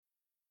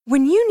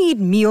When you need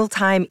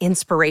mealtime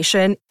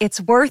inspiration,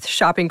 it's worth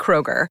shopping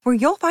Kroger, where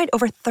you'll find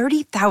over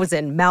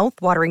 30,000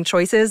 mouth-watering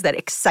choices that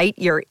excite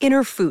your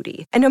inner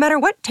foodie. And no matter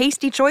what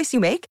tasty choice you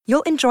make,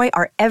 you'll enjoy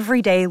our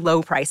everyday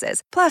low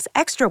prices, plus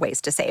extra ways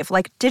to save,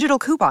 like digital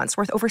coupons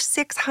worth over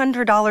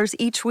 $600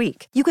 each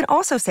week. You can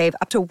also save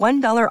up to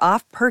 $1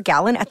 off per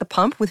gallon at the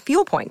pump with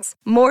fuel points.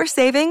 More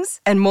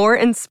savings and more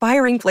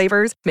inspiring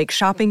flavors make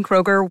shopping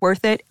Kroger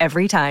worth it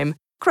every time.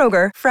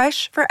 Kroger,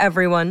 fresh for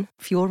everyone.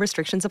 Fuel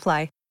restrictions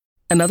apply.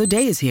 Another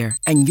day is here,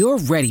 and you're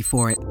ready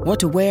for it. What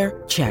to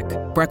wear? Check.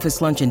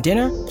 Breakfast, lunch, and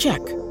dinner? Check.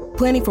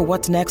 Planning for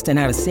what's next and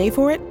how to save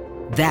for it?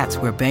 That's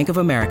where Bank of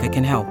America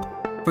can help.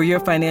 For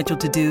your financial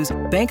to-dos,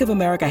 Bank of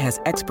America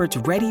has experts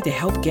ready to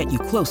help get you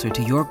closer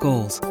to your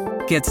goals.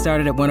 Get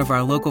started at one of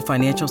our local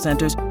financial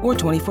centers or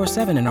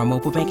 24/7 in our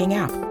mobile banking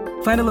app.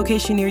 Find a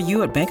location near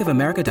you at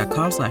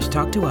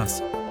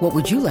bankofamerica.com/talktous. What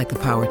would you like the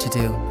power to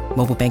do?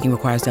 Mobile banking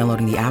requires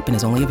downloading the app and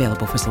is only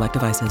available for select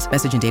devices.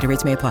 Message and data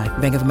rates may apply.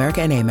 Bank of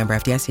America N.A., member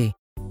FDIC.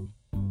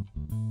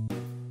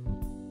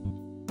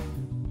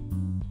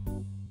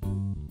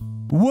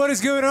 What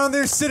is going on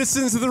there,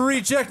 citizens of the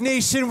Reject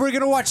Nation? We're going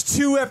to watch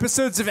 2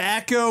 episodes of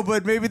Echo,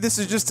 but maybe this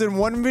is just in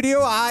one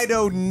video. I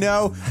don't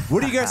know.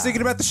 What are you guys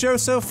thinking about the show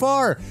so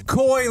far?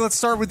 Coy, let's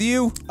start with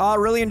you.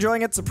 Really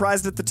enjoying it.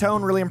 Surprised at the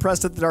tone. Really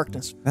impressed at the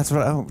darkness. That's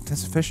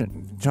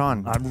efficient.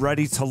 John. I'm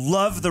ready to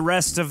love the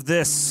rest of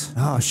this.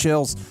 Oh,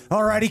 shills.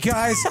 Alrighty,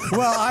 guys.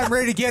 Well, I'm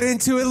ready to get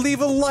into it.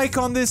 Leave a like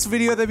on this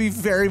video. That'd be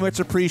very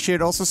much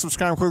appreciated. Also,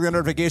 subscribe, click the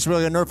notification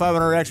bell, get notified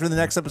when our reaction for the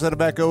next episode of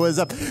Echo is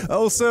up.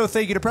 Also,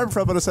 thank you to Prep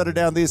for helping us edit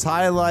down these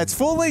highlights.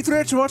 Full-length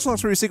reaction watch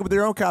alongs where you sync up with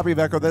your own copy of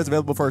Echo that is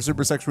available for our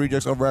Super Sex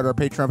Rejects over at our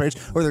Patreon page,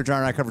 where John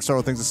and I cover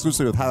several things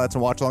exclusively with highlights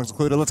and watch-alongs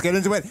included. Let's get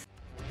into it.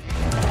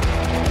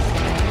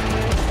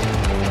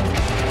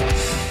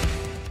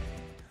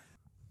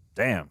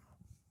 Damn.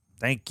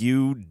 Thank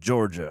you,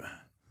 Georgia.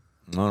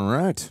 All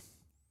right.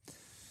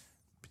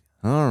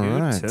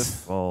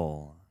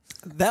 Beautiful.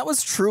 That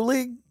was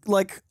truly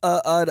like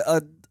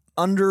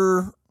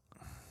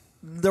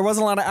there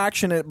wasn't a lot of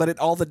action in it, but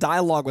all the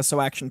dialogue was so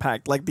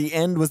action-packed. Like, the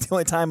end was the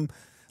only time,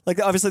 like,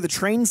 obviously the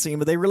train scene,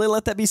 but they really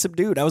let that be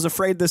subdued. I was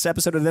afraid this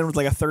episode would end with,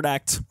 like, a third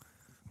act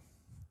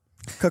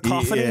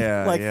cacophony.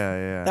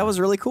 Yeah. That was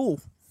really cool.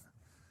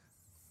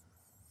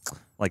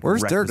 Like,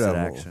 where's requisite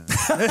Daredevil? Action.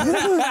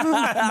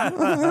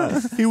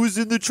 He was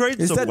in the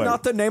train Is somewhere. that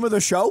not the name of the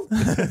show?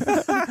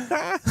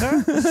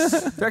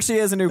 There actually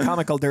is a new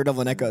comic called Daredevil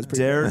and Echo. It's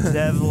pretty good.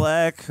 Daredevil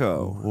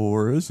Echo. Well,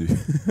 where is he?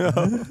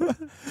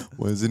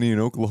 Why isn't he in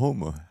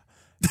Oklahoma?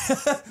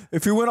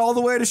 If you went all the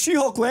way to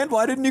She-Hulk land,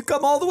 why didn't you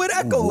come all the way to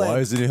Echo Why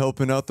land? isn't he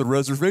helping out the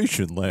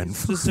reservation land?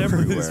 Just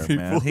everywhere,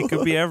 man. He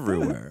could be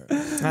everywhere.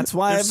 That's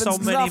why There's Evans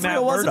so many D'Onofrio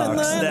Matt wasn't in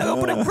Murdochs the now.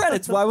 opening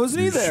credits. Why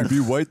wasn't he there? Should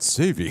be white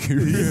saving.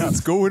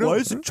 What's going on? Why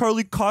isn't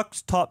Charlie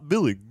Cox top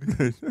billing?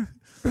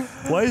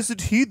 Why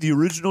isn't he the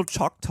original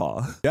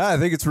Choctaw? Yeah, I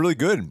think it's really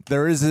good.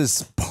 There is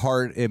this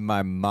part in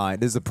my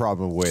mind. This is the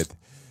problem with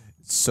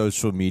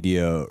social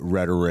media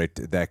rhetoric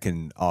that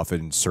can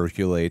often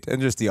circulate,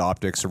 and just the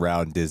optics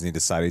around Disney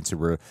deciding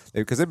to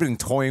because they've been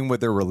toying with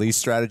their release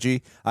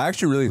strategy. I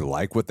actually really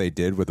like what they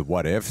did with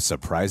What If,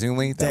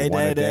 surprisingly. That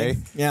one a day.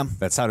 Yeah.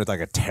 That sounded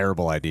like a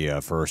terrible idea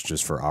at first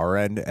just for our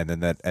end, and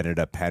then that ended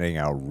up panning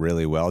out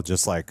really well,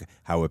 just like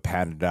how it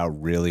panned out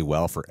really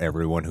well for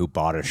everyone who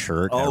bought a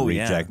shirt at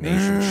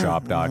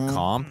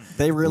rejectnationshop.com.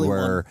 They really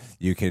where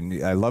you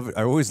can I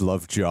always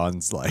love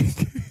John's like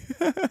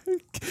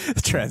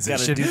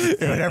transition.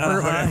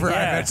 Whenever I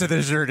mention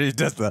the shirt, he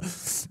does the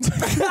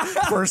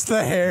first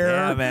the hair,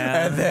 Yeah,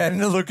 man. and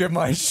then look at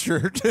my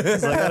shirt. So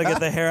I gotta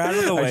get the hair out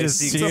of the way. I just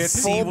so you see can it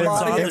see in what's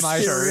on my, the in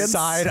my shirt.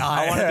 side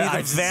eye. I want to be the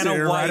just Vanna see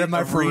it White right in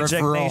my of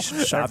peripheral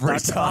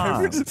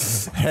rejectnationshop.com. every time.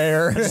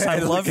 Hair. I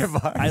and love look at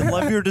my- I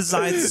love your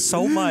designs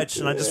so much,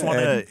 and I just want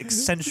to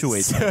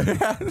accentuate them.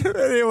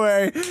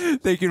 Anyway,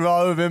 thank you to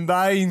all who've been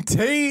buying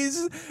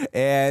tees,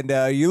 and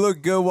you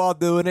look good while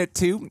doing it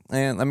too.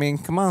 And I mean,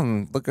 come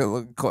on, look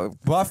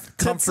buff,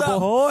 comfortable.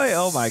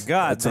 Oh my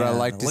God, That's what I man.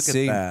 like to Look at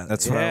see. that.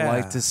 That's what I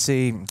like to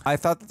see. I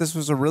thought that this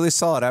was a really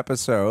solid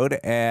episode,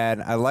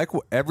 and I like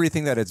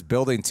everything that it's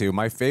building to.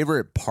 My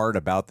favorite part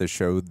about the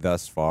show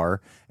thus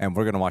far, and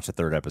we're going to watch the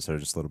 3rd episode in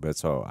just a little bit,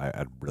 so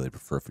I'd really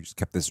prefer if we just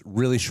kept this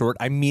really short.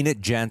 I mean it,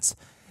 gents,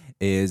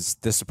 is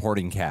the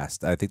supporting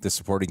cast. I think the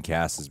supporting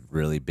cast has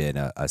really been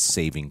a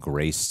saving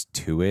grace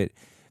to it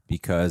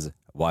because,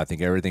 while I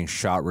think everything's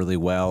shot really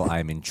well,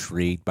 I'm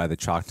intrigued by the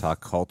Choctaw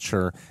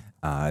culture.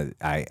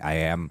 I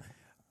am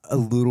a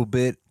little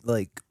bit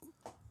like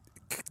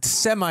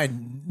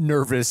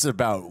semi-nervous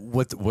about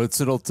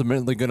what's it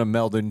ultimately going to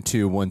meld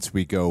into once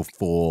we go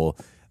full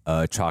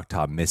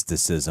Choctaw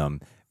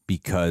mysticism,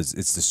 because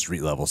it's the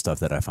street level stuff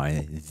that I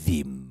find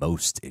the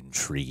most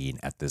intriguing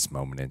at this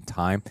moment in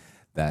time.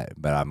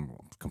 But I'm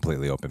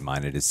completely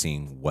open-minded to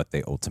seeing what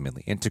they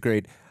ultimately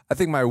integrate. I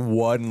think my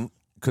one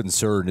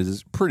concern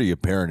is pretty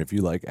apparent if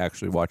you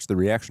actually watch the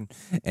reaction,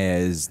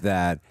 is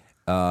that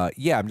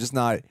I'm just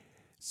not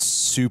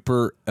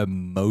super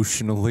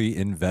emotionally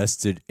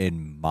invested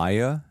in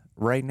Maya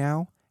right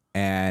now,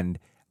 and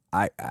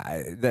I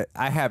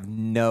have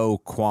no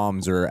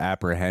qualms or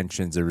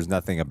apprehensions. There was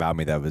nothing about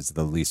me that was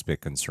the least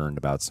bit concerned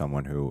about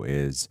someone who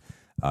is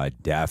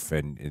deaf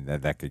and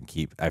that can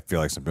keep. I feel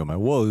like some people are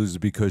like, well, is it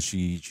because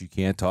she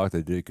can't talk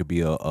that it could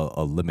be a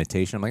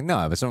limitation? I'm like,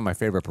 no, but some of my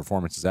favorite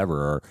performances ever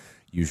are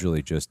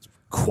usually just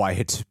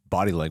quiet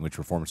body language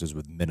performances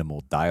with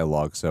minimal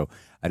dialogue. So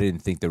I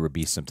didn't think there would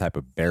be some type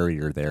of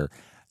barrier there.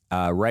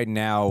 Right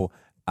now,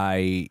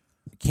 I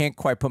can't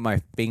quite put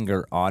my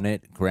finger on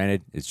it.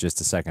 Granted, it's just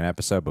the second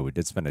episode, but we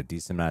did spend a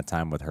decent amount of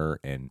time with her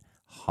in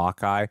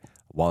Hawkeye.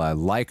 While I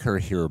like her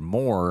here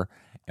more,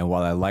 and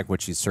while I like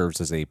what she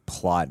serves as a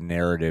plot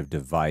narrative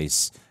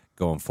device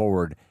going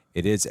forward,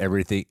 it is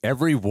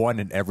everyone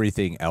and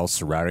everything else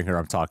surrounding her.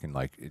 I'm talking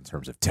like in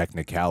terms of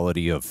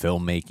technicality of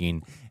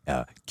filmmaking,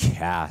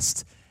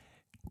 cast,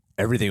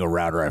 everything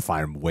around her I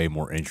find way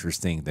more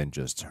interesting than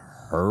just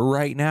her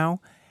right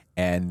now.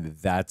 And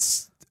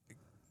that's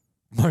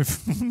my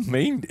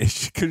main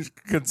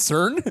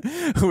concern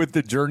with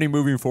the journey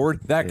moving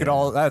forward.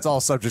 That's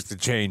all subject to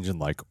change in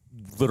like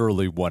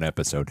literally one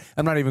episode.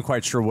 I'm not even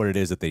quite sure what it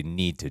is that they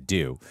need to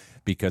do,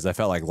 because I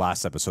felt like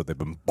last episode they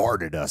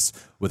bombarded us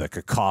with a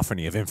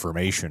cacophony of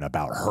information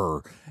about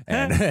her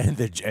and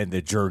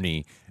the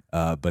journey.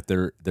 But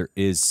there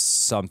is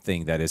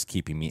something that is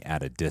keeping me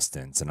at a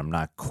distance, and I'm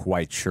not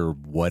quite sure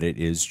what it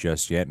is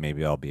just yet.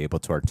 Maybe I'll be able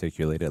to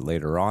articulate it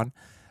later on.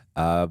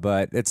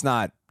 But it's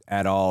not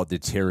at all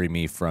deterring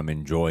me from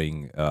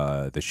enjoying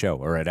the show.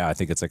 Right now, I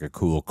think it's like a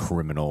cool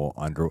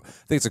I think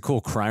it's a cool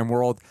crime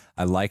world.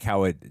 I like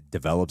how it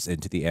develops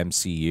into the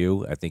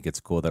MCU. I think it's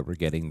cool that we're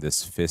getting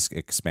this Fisk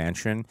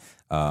expansion.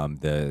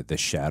 The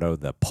shadow,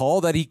 the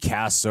pall that he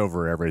casts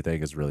over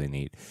everything is really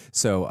neat.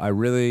 So I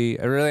really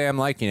am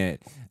liking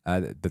it.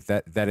 But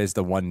that is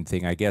the one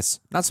thing, I guess,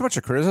 not so much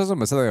a criticism,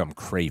 but something I'm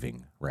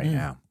craving right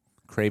now.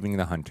 Craving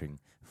the hunting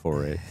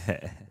for it.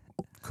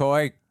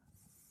 Coy?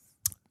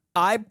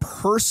 I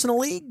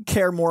personally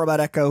care more about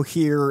Echo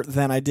here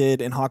than I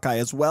did in Hawkeye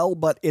as well,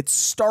 but it's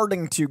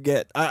starting to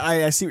get...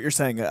 I see what you're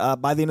saying.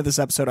 By the end of this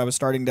episode, I was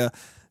starting to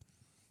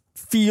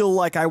feel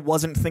like I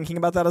wasn't thinking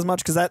about that as much,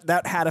 because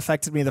that had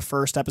affected me the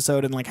first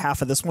episode and like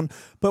half of this one.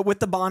 But with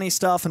the Bonnie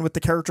stuff and with the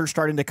character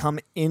starting to come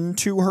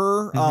into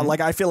her, like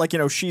I feel like,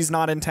 she's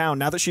not in town.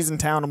 Now that she's in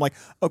town, I'm like,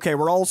 okay,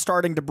 we're all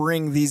starting to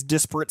bring these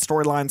disparate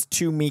storylines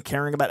to me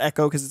caring about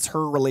Echo, because it's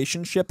her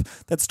relationship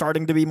that's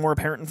starting to be more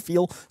apparent and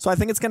feel. So I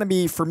think it's going to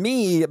be, for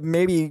me,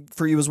 maybe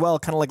for you as well,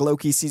 kind of like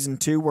Loki season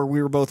 2, where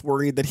we were both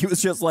worried that he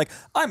was just like,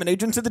 I'm an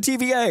agent to the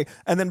TVA.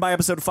 And then by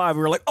episode 5,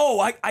 we were like,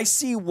 oh, I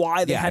see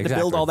why they had to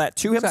build all that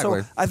to him.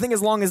 So I think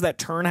as long as that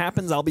turn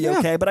happens, I'll be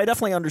okay. But I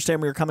definitely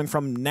understand where you're coming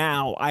from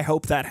now. I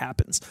hope that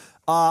happens.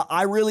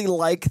 I really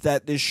like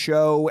that this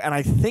show, and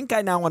I think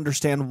I now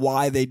understand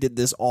why they did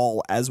this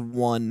all as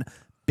one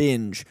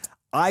binge.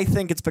 I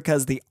think it's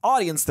because the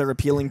audience they're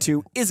appealing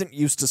to isn't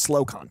used to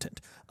slow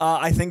content.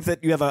 I think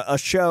that you have a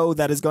show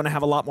that is going to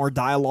have a lot more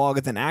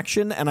dialogue than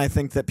action, and I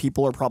think that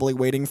people are probably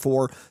waiting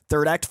for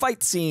third act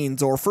fight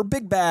scenes or for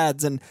big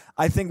bads. And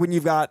I think when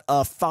you've got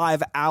a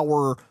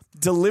 5-hour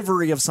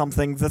delivery of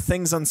something, the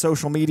things on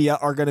social media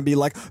are going to be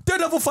like,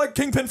 Daredevil fight,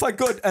 Kingpin fight,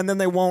 good, and then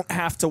they won't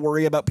have to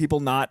worry about people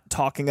not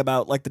talking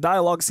about like the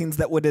dialogue scenes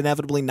that would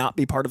inevitably not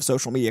be part of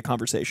social media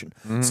conversation.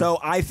 So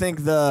I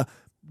think the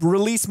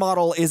release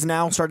model is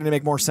now starting to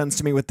make more sense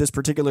to me with this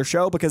particular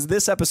show, because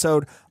this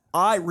episode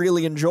I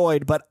really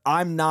enjoyed, but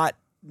I'm not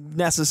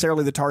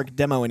necessarily the target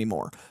demo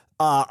anymore.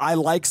 I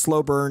like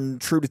slow burn,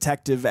 True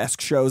Detective-esque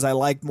shows. I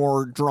like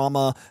more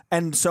drama,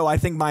 and so I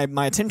think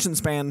my attention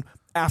span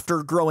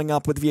after growing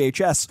up with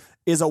VHS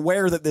is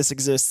aware that this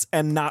exists,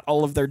 and not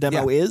all of their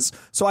demo is.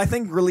 So I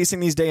think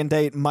releasing these day and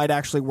date might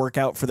actually work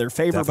out for their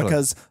favor,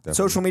 because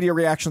social media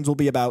reactions will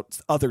be about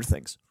other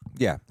things.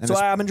 Yeah. And so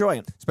I'm enjoying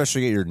it.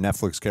 Especially get your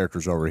Netflix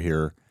characters over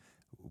here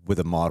with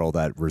a model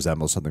that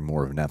resembles something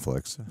more of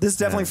Netflix. This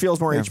definitely feels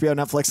more HBO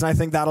Netflix, and I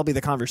think that'll be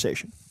the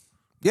conversation.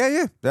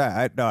 Yeah.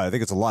 I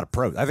think it's a lot of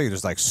pros. I think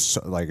it's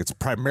like it's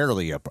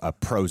primarily a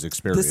pros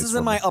experience. This is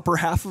in my upper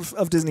half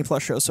of Disney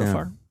Plus shows so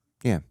far.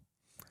 Yeah.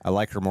 I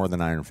like her more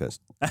than Iron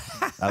Fist.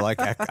 I like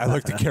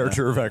the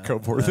character of Echo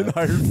more than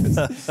Iron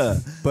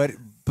Fist.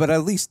 But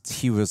at least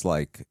he was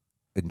like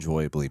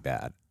enjoyably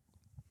bad.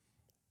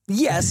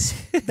 Yes,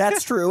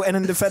 that's true. And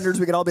in Defenders,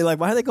 we could all be like,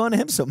 why are they going to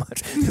him so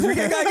much? Because we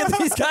gotta get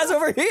these guys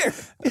over here.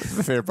 That's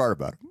the favorite part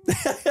about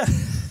him.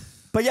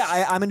 But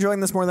yeah, I'm enjoying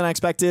this more than I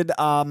expected,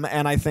 and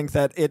I think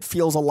that it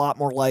feels a lot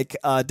more like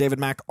David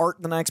Mack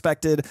art than I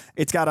expected.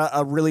 It's got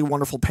a really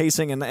wonderful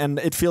pacing, and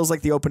it feels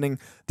like the opening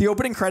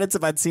credits,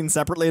 if I'd seen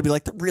separately, I'd be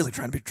like, they're really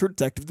trying to be True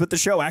Detective. But the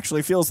show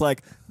actually feels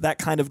like that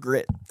kind of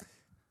grit.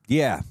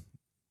 Yeah.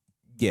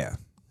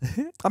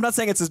 I'm not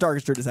saying it's as dark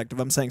as True Detective.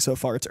 I'm saying so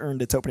far it's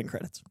earned its opening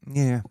credits.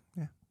 Yeah.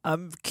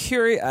 I'm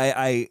curious.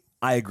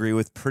 I agree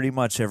with pretty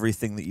much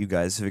everything that you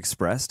guys have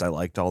expressed. I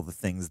liked all the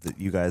things that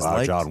you guys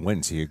liked. John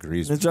wins. He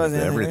agrees with John,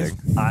 everything.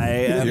 I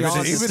am even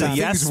the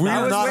things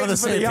we're not on the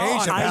same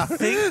page about. I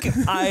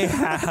think I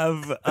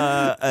have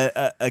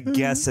a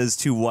guess as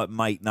to what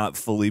might not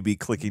fully be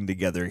clicking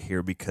together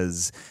here,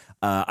 because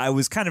I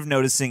was kind of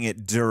noticing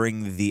it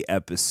during the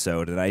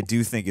episode, and I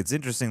do think it's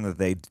interesting that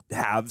they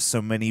have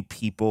so many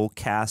people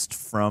cast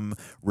from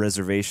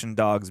Reservation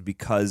Dogs,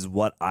 because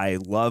what I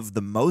love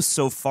the most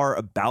so far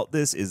about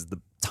this is the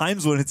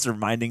times when it's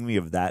reminding me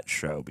of that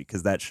show,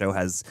 because that show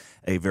has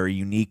a very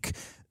unique,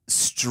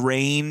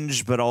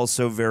 strange but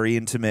also very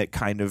intimate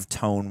kind of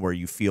tone where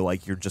you feel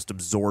like you're just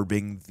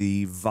absorbing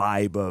the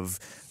vibe of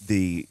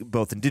the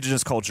both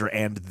indigenous culture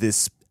and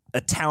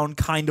a town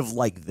kind of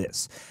like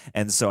this.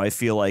 And so I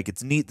feel like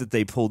it's neat that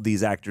they pulled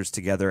these actors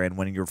together, and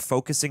when you're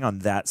focusing on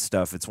that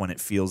stuff, it's when it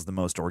feels the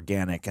most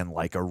organic and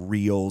like a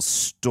real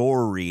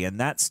story. And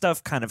that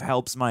stuff kind of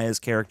helps Maya's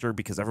character,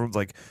 because everyone's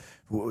like,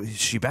 is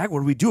she back? What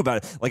do we do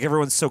about it? Like,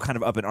 everyone's so kind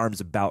of up in arms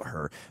about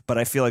her. But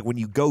I feel like when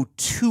you go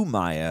to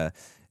Maya,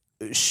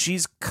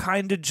 she's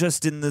kind of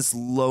just in this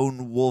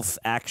lone wolf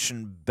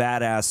action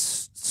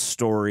badass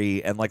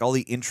story, and like all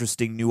the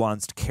interesting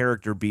nuanced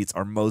character beats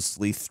are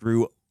mostly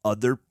through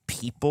other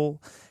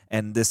people.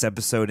 And this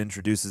episode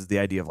introduces the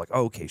idea of like,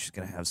 oh, okay, she's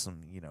gonna have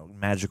some,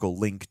 magical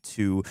link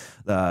to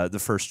the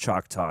first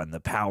Choctaw and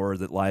the power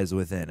that lies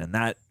within. And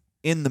that,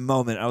 in the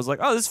moment, I was like,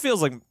 oh, this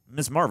feels like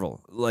Miss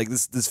Marvel. Like,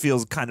 this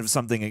feels kind of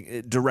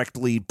something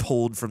directly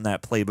pulled from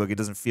that playbook. It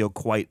doesn't feel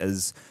quite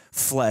as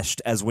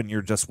fleshed as when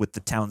you're just with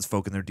the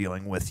townsfolk and they're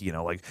dealing with,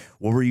 like,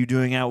 what were you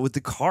doing out with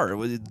the car,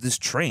 with this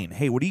train?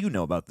 Hey, what do you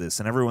know about this?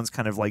 And everyone's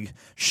kind of like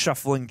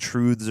shuffling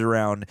truths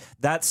around.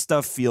 That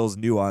stuff feels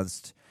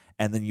nuanced.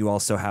 And then you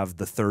also have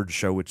the third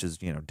show, which is,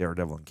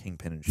 Daredevil and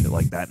Kingpin and shit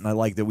like that. And I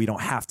like that we don't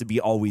have to be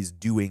always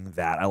doing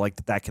that. I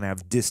like that can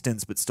have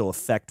distance but still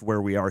affect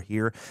where we are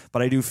here.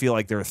 But I do feel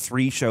like there are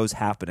 3 shows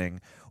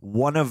happening.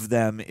 One of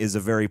them is a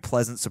very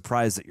pleasant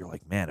surprise that you're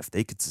like, man, if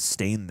they could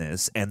sustain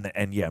this and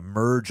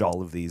merge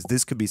all of these,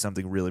 this could be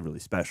something really, really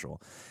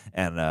special.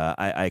 And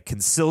I can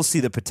still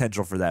see the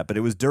potential for that. But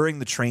it was during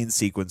the train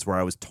sequence where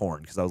I was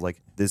torn, because I was like,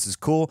 this is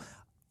cool.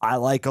 I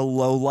like a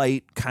low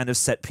light kind of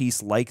set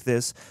piece like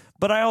this.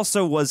 But I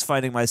also was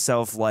finding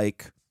myself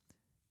like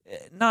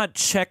not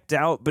checked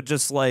out, but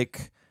just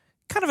like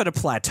kind of at a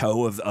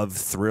plateau of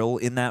thrill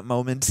in that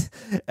moment.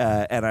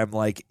 And I'm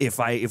like,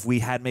 if we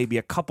had maybe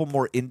a couple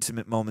more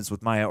intimate moments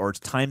with Maya, or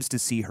times to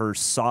see her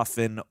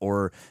soften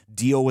or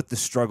deal with the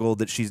struggle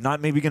that she's not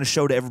maybe going to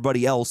show to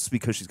everybody else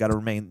because she's got to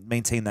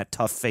maintain that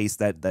tough face,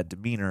 that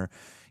demeanor.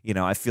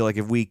 I feel like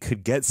if we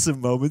could get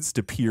some moments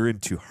to peer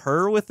into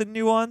her with the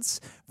nuance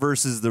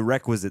versus the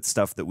requisite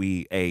stuff that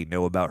we, A,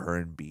 know about her,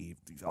 and B,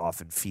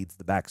 often feeds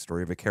the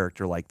backstory of a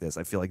character like this,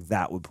 I feel like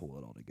that would pull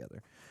it all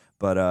together.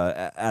 But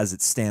as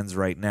it stands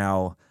right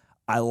now,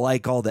 I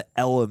like all the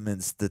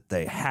elements that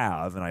they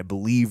have, and I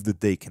believe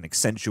that they can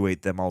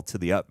accentuate them all to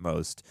the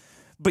utmost.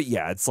 But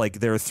yeah, it's like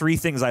there are 3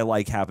 things I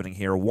like happening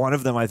here. One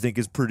of them I think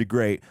is pretty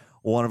great.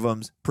 One of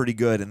them's pretty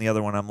good. And the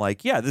other one I'm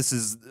like, yeah, this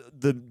is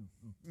the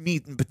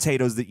meat and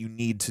potatoes that you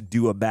need to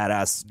do a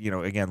badass,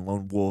 again,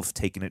 lone wolf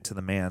taking it to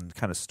the man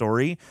kind of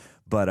story.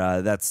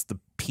 But that's the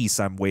piece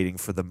I'm waiting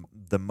for the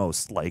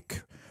most,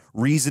 like,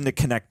 reason to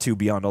connect to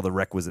beyond all the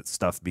requisite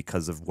stuff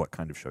because of what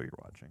kind of show you're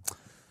watching.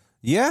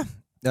 Yeah.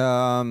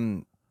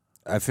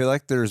 I feel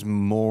like there's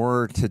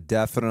more to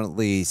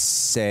definitely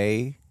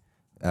say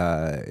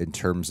in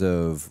terms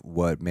of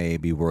what may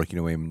be working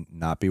and may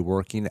not be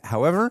working.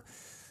 However,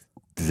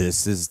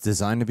 this is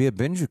designed to be a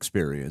binge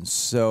experience,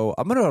 so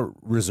I'm going to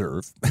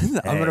reserve.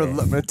 I'm going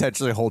to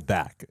intentionally hold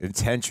back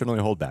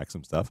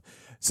some stuff,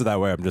 so that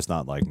way I'm just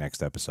not like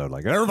next episode,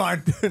 like, never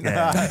mind.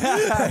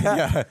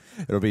 Yeah.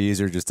 It'll be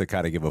easier just to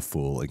kind of give a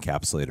full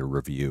encapsulated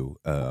review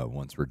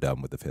once we're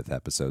done with the 5th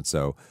episode.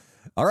 So,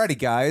 alrighty,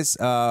 guys,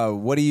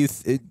 what do you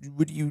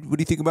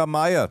think about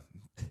Maya?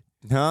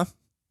 Huh?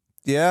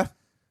 Yeah,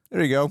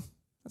 there you go.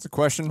 That's a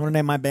question. I want to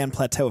name my band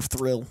Plateau of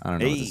Thrill. I don't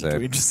know what to say. Can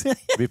we just Have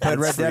you played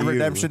Red Dead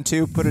Redemption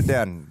 2? Put it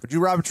down. Would you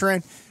rob a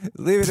train?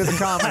 Leave it in the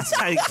comments.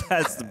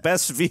 That's the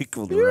best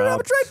vehicle to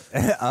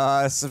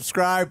rob.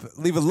 Subscribe.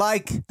 Leave a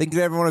like. Thank you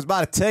to everyone who's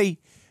bought a tea.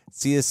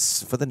 See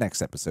us for the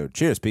next episode.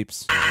 Cheers,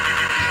 peeps.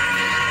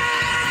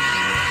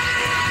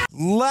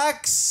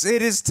 Lex,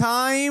 it is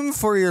time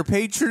for your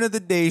Patron of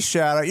the Day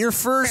shout out. Your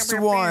first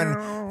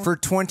one for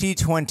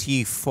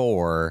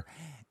 2024.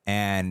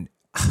 And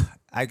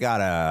I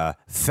gotta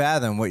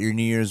fathom what your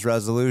New Year's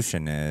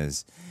resolution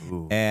is.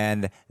 Ooh.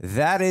 And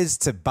that is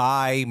to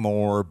buy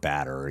more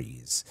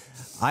batteries.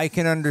 I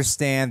can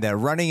understand that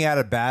running out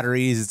of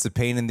batteries, it's a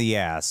pain in the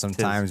ass.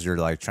 Sometimes you're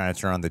like trying to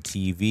turn on the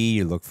TV,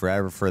 you look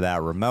forever for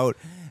that remote,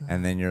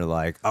 and then you're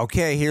like,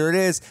 okay, here it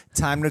is.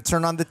 Time to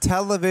turn on the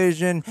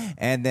television.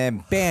 And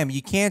then, bam,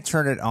 you can't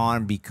turn it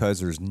on because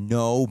there's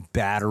no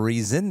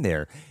batteries in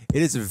there.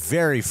 It is a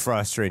very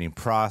frustrating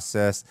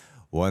process.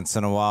 Once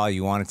in a while,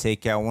 you want to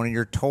take out one of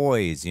your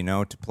toys,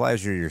 to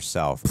pleasure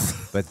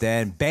yourself. But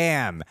then,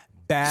 bam,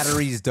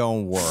 batteries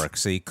don't work.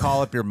 So you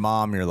call up your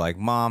mom. You're like,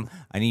 Mom,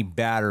 I need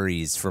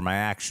batteries for my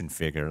action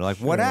figure. Like,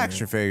 what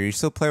action figure? You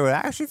still play with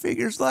action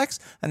figures, Lex?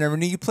 I never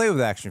knew you play with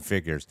action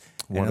figures.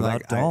 What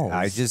about dolls?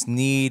 I just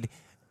need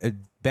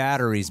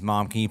batteries,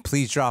 Mom. Can you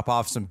please drop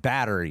off some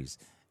batteries?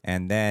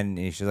 And then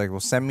she's like, well,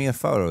 send me a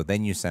photo.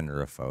 Then you send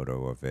her a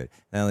photo of it.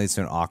 Then it leads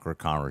to an awkward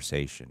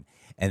conversation.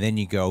 And then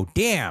you go,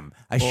 damn,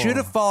 I should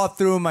have followed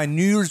through on my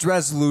New Year's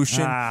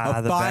resolution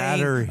of the buying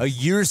battery. a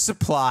year's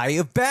supply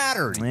of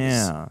batteries.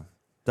 Yeah.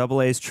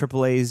 AA's,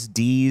 AAA's,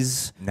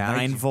 D's,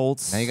 9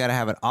 volts. Now you got to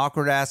have an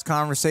awkward-ass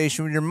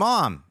conversation with your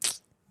mom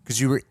because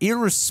you were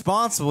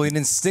irresponsible. You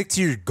didn't stick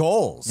to your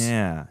goals.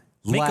 Yeah.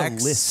 Make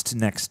Lex. a list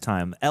next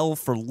time. L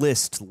for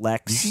list,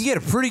 Lex. You can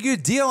get a pretty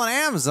good deal on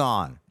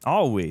Amazon.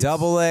 Always.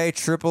 AA,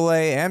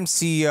 AAA,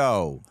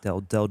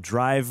 MCO. They'll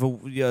drive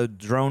a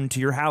drone to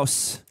your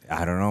house.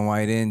 I don't know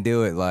why you didn't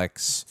do it,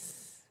 Lex.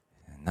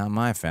 Not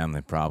my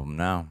family problem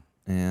now.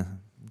 Yeah,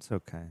 it's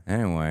okay.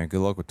 Anyway,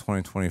 good luck with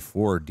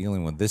 2024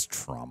 dealing with this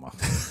trauma.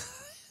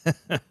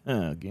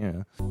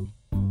 Yeah.